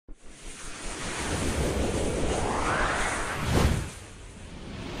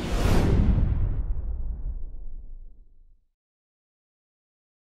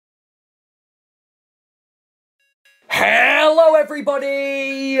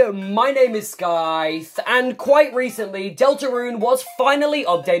everybody, my name is Scythe, and quite recently Deltarune was finally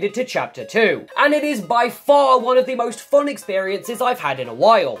updated to Chapter 2, and it is by far one of the most fun experiences I've had in a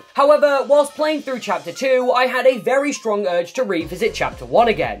while. However, whilst playing through Chapter 2, I had a very strong urge to revisit Chapter 1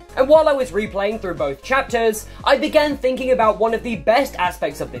 again, and while I was replaying through both chapters, I began thinking about one of the best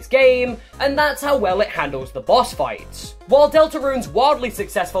aspects of this game, and that's how well it handles the boss fights. While Deltarune's wildly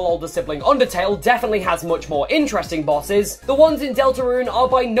successful older sibling Undertale definitely has much more interesting bosses, the ones in Deltarune are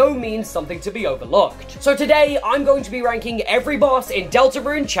by no means something to be overlooked. So today, I'm going to be ranking every boss in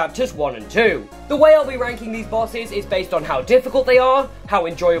Deltarune Chapters 1 and 2. The way I'll be ranking these bosses is based on how difficult they are, how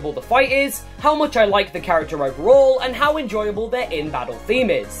enjoyable the fight is, how much I like the character overall, and how enjoyable their in-battle theme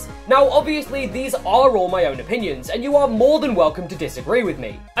is. Now, obviously, these are all my own opinions, and you are more than welcome to disagree with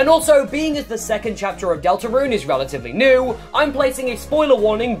me. And also, being as the second chapter of Deltarune is relatively new, I'm placing a spoiler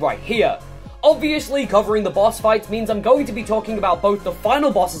warning right here. Obviously, covering the boss fights means I'm going to be talking about both the final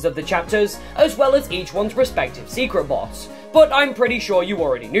bosses of the chapters, as well as each one's respective secret boss. But I'm pretty sure you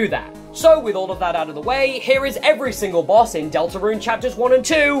already knew that. So with all of that out of the way, here is every single boss in Deltarune Chapters 1 and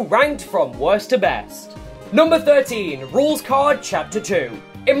 2, ranked from worst to best. Number 13, Rules Card Chapter 2.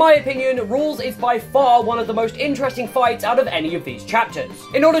 In my opinion, Rules is by far one of the most interesting fights out of any of these chapters.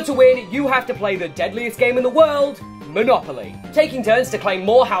 In order to win, you have to play the deadliest game in the world, Monopoly, taking turns to claim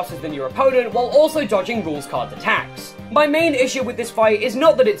more houses than your opponent while also dodging Rules Card's attacks. My main issue with this fight is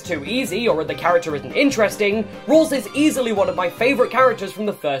not that it's too easy or that the character isn't interesting. Rules is easily one of my favourite characters from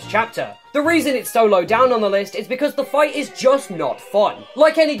the first chapter. The reason it's so low down on the list is because the fight is just not fun.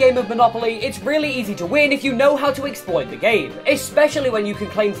 Like any game of Monopoly, it's really easy to win if you know how to exploit the game, especially when you can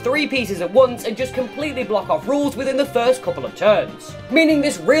claim 3 pieces at once and just completely block off rules within the first couple of turns. Meaning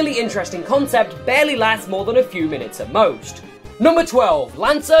this really interesting concept barely lasts more than a few minutes at most. Number 12,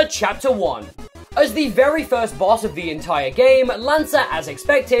 Lancer Chapter 1. As the very first boss of the entire game, Lancer, as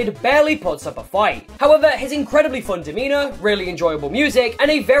expected, barely puts up a fight. However, his incredibly fun demeanor, really enjoyable music,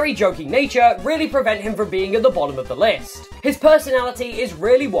 and a very joking nature really prevent him from being at the bottom of the list. His personality is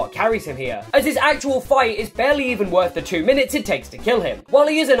really what carries him here, as his actual fight is barely even worth the 2 minutes it takes to kill him. While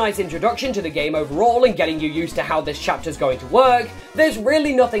he is a nice introduction to the game overall and getting you used to how this chapter's going to work, there's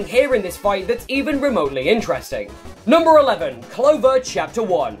really nothing here in this fight that's even remotely interesting. Number 11, Clover Chapter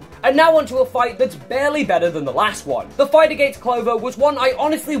 1. And now onto a fight that's barely better than the last one. The fight against Clover was one I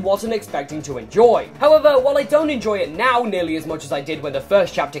honestly wasn't expecting to enjoy. However, while I don't enjoy it now nearly as much as I did when the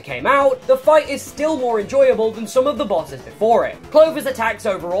first chapter came out, the fight is still more enjoyable than some of the bosses before it. Clover's attacks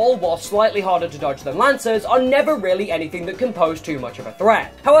overall, while slightly harder to dodge than Lancer's, are never really anything that can pose too much of a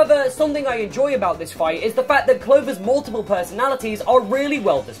threat. However, something I enjoy about this fight is the fact that Clover's multiple personalities are really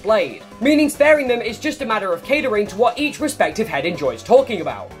well displayed, meaning sparing them is just a matter of catering to what each respective head enjoys talking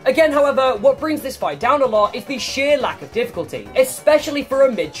about. Again, however, what brings this fight down a lot is the sheer lack of difficulty, especially for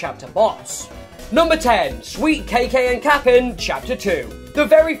a mid-chapter boss. Number 10, Sweet KK and Cap'n Chapter 2. The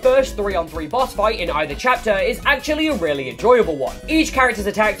very first 3-on-3 boss fight in either chapter is actually a really enjoyable one. Each character's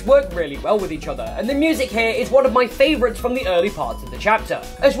attacks work really well with each other, and the music here is one of my favourites from the early parts of the chapter,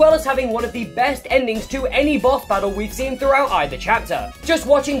 as well as having one of the best endings to any boss battle we've seen throughout either chapter. Just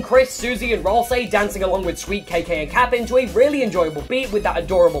watching Chris, Susie and Rolsei dancing along with Sweet KK and Cap'n to a really enjoyable beat with that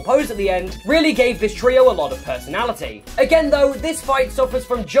adorable pose at the end really gave this trio a lot of personality. Again though, this fight suffers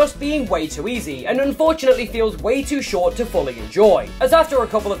from just being way too easy, and unfortunately feels way too short to fully enjoy, as after a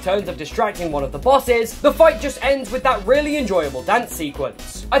couple of turns of distracting one of the bosses, the fight just ends with that really enjoyable dance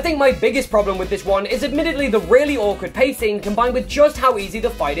sequence. I think my biggest problem with this one is admittedly the really awkward pacing combined with just how easy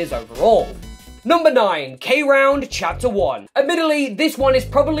the fight is overall. Number 9, K-Round Chapter 1. Admittedly, this one is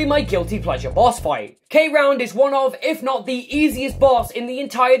probably my guilty pleasure boss fight. K-Round is one of, if not the easiest boss in the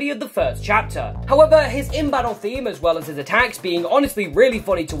entirety of the first chapter. However, his in-battle theme as well as his attacks being honestly really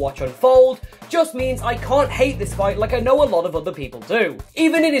funny to watch unfold just means I can't hate this fight like I know a lot of other people do.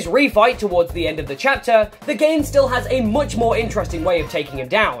 Even in his refight towards the end of the chapter, the game still has a much more interesting way of taking him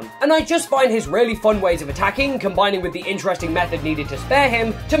down, and I just find his really fun ways of attacking, combining with the interesting method needed to spare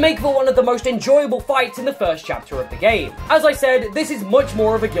him, to make for one of the most enjoyable fights in the first chapter of the game. As I said, this is much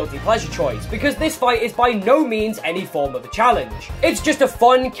more of a guilty pleasure choice, because this fight is by no means any form of a challenge. It's just a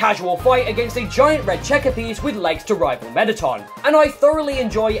fun, casual fight against a giant red checker piece with legs to rival Mettaton, and I thoroughly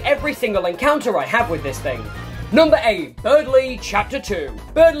enjoy every single encounter I have with this thing. Number 8. Birdly, Chapter 2.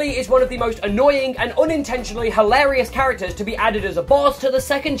 Birdly is one of the most annoying and unintentionally hilarious characters to be added as a boss to the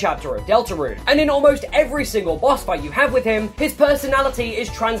second chapter of Deltarune, and in almost every single boss fight you have with him, his personality is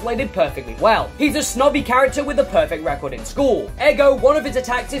translated perfectly well. He's a snobby character with a perfect record in school. Ergo, one of his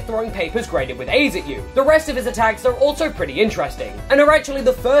attacks is throwing papers graded with A's at you. The rest of his attacks are also pretty interesting, and are actually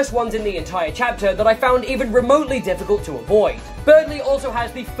the first ones in the entire chapter that I found even remotely difficult to avoid. Birdly also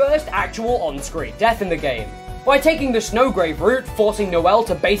has the first actual on-screen death in the game, by taking the Snowgrave route, forcing Noelle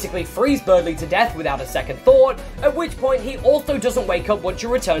to basically freeze Birdly to death without a second thought, at which point he also doesn't wake up once you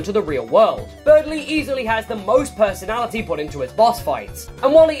return to the real world. Birdly easily has the most personality put into his boss fights,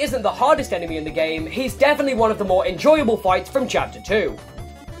 and while he isn't the hardest enemy in the game, he's definitely one of the more enjoyable fights from Chapter 2.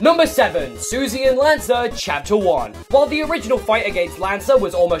 Number 7. Susie and Lancer, Chapter 1. While the original fight against Lancer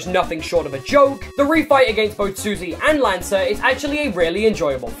was almost nothing short of a joke, the refight against both Susie and Lancer is actually a really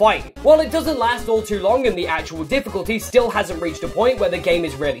enjoyable fight. While it doesn't last all too long and the actual difficulty still hasn't reached a point where the game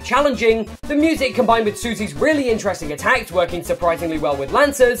is really challenging, the music combined with Susie's really interesting attacks working surprisingly well with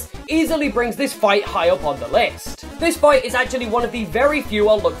Lancer's easily brings this fight high up on the list. This fight is actually one of the very few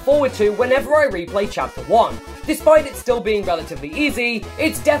I'll look forward to whenever I replay Chapter 1. Despite it still being relatively easy,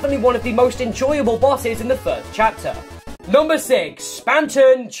 it's definitely one of the most enjoyable bosses in the first chapter. Number 6.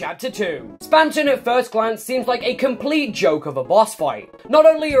 Spamton, Chapter 2. Spamton at first glance seems like a complete joke of a boss fight. Not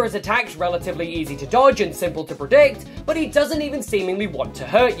only are his attacks relatively easy to dodge and simple to predict, but he doesn't even seemingly want to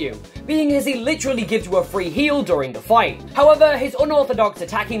hurt you, being as he literally gives you a free heal during the fight. However, his unorthodox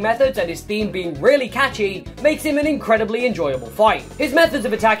attacking methods and his theme being really catchy makes him an incredibly enjoyable fight. His methods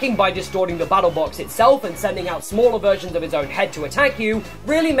of attacking by distorting the battle box itself and sending out smaller versions of his own head to attack you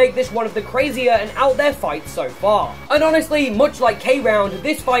really make this one of the crazier and out there fights so far. And honestly, much like K-Round,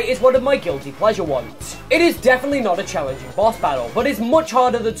 this fight is one of my guilty pleasure ones. It is definitely not a challenging boss battle, but is much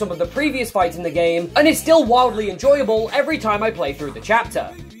harder than some of the previous fights in the game, and is still wildly enjoyable every time I play through the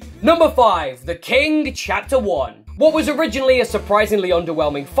chapter. Number 5. The King, Chapter 1. What was originally a surprisingly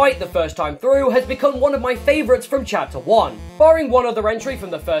underwhelming fight the first time through has become one of my favourites from Chapter 1. Barring one other entry from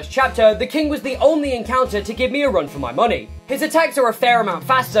the first chapter, the King was the only encounter to give me a run for my money. His attacks are a fair amount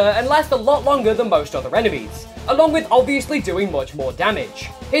faster and last a lot longer than most other enemies, along with obviously doing much more damage.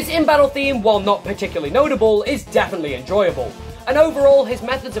 His in-battle theme, while not particularly notable, is definitely enjoyable. And overall, his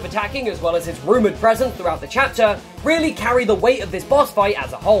methods of attacking as well as his rumoured presence throughout the chapter really carry the weight of this boss fight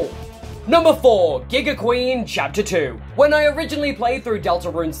as a whole. Number 4. Giga Queen, Chapter 2. When I originally played through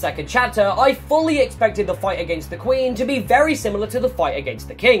Deltarune's second chapter, I fully expected the fight against the Queen to be very similar to the fight against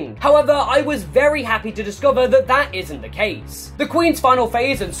the King. However, I was very happy to discover that that isn't the case. The Queen's final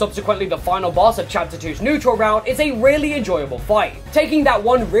phase and subsequently the final boss of Chapter 2's neutral route is a really enjoyable fight, taking that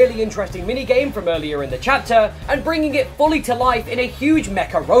one really interesting minigame from earlier in the chapter and bringing it fully to life in a huge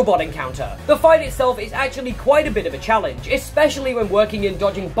mecha robot encounter. The fight itself is actually quite a bit of a challenge, especially when working in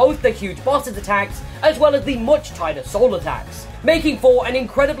dodging both the huge boss's attacks as well as the much tighter soul attacks, making for an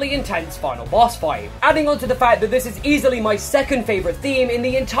incredibly intense final boss fight. Adding on to the fact that this is easily my second favourite theme in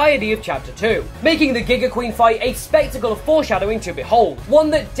the entirety of Chapter 2, making the Giga Queen fight a spectacle of foreshadowing to behold, one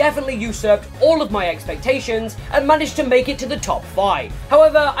that definitely usurped all of my expectations and managed to make it to the top 5.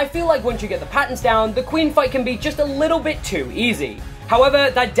 However, I feel like once you get the patterns down, the Queen fight can be just a little bit too easy. However,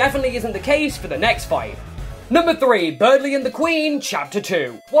 that definitely isn't the case for the next fight. Number 3. Birdly and the Queen, Chapter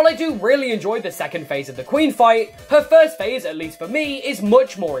 2. While I do really enjoy the second phase of the Queen fight, her first phase, at least for me, is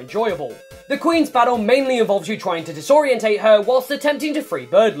much more enjoyable. The Queen's battle mainly involves you trying to disorientate her whilst attempting to free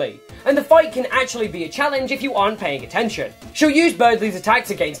Birdly, and the fight can actually be a challenge if you aren't paying attention. She'll use Birdly's attacks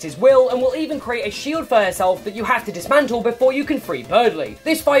against his will and will even create a shield for herself that you have to dismantle before you can free Birdly.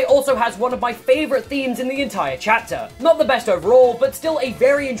 This fight also has one of my favourite themes in the entire chapter. Not the best overall, but still a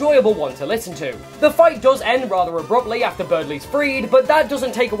very enjoyable one to listen to. The fight does end rather abruptly after Birdly's freed, but that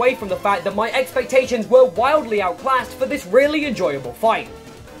doesn't take away from the fact that my expectations were wildly outclassed for this really enjoyable fight.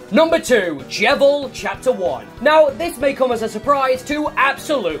 Number 2. Jevil, Chapter 1. Now, this may come as a surprise to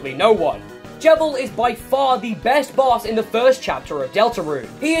absolutely no one. Jevil is by far the best boss in the first chapter of Deltarune.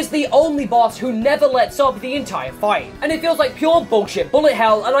 He is the only boss who never lets up the entire fight, and it feels like pure bullshit bullet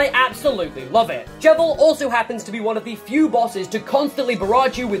hell, and I absolutely love it. Jevil also happens to be one of the few bosses to constantly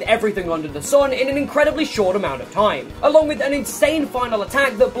barrage you with everything under the sun in an incredibly short amount of time, along with an insane final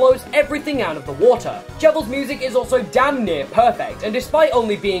attack that blows everything out of the water. Jevil's music is also damn near perfect, and despite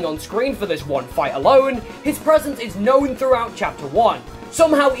only being on screen for this one fight alone, his presence is known throughout Chapter 1.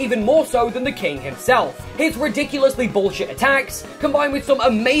 Somehow even more so than the King himself. His ridiculously bullshit attacks, combined with some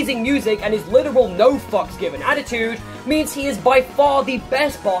amazing music and his literal no fucks given attitude, means he is by far the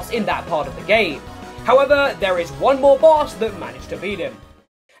best boss in that part of the game. However, there is one more boss that managed to beat him.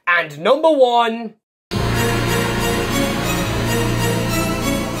 And number 1...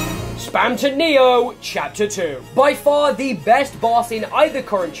 Spam to Neo, Chapter 2. By far the best boss in either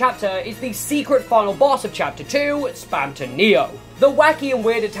current chapter is the secret final boss of Chapter 2, Spam to Neo. The wacky and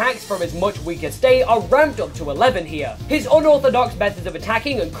weird attacks from his much weaker state are ramped up to 11 here. His unorthodox methods of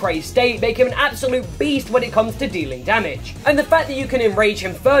attacking and crazed state make him an absolute beast when it comes to dealing damage. And the fact that you can enrage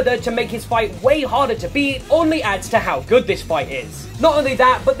him further to make his fight way harder to beat only adds to how good this fight is. Not only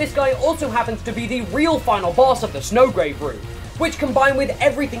that, but this guy also happens to be the real final boss of the Snowgrave route, which combined with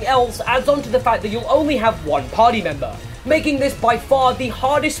everything else adds on to the fact that you'll only have one party member, making this by far the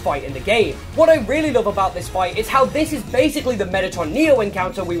hardest fight in the game. What I really love about this fight is how this is basically the Mettaton Neo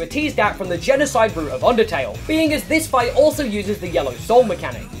encounter we were teased at from the Genocide route of Undertale, being as this fight also uses the Yellow Soul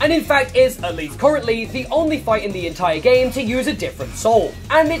mechanic, and in fact is, at least currently, the only fight in the entire game to use a different soul,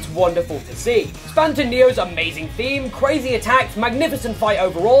 and it's wonderful to see. Spam to Neo's amazing theme, crazy attacks, magnificent fight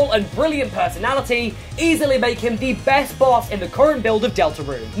overall, and brilliant personality easily make him the best boss in the current build of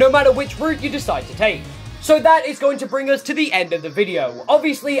Deltarune, no matter which route you decide to take. So that is going to bring us to the end of the video.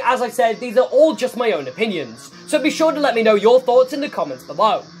 Obviously, as I said, these are all just my own opinions, so be sure to let me know your thoughts in the comments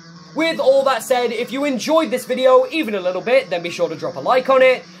below. With all that said, if you enjoyed this video even a little bit, then be sure to drop a like on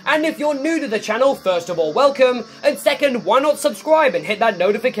it, and if you're new to the channel, first of all, welcome, and second, why not subscribe and hit that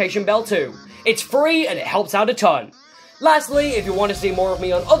notification bell too? It's free and it helps out a ton. Lastly, if you want to see more of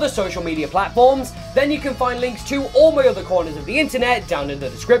me on other social media platforms, then you can find links to all my other corners of the internet down in the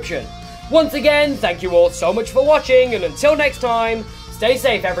description. Once again, thank you all so much for watching, and until next time, stay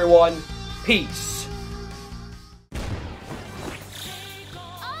safe everyone, peace.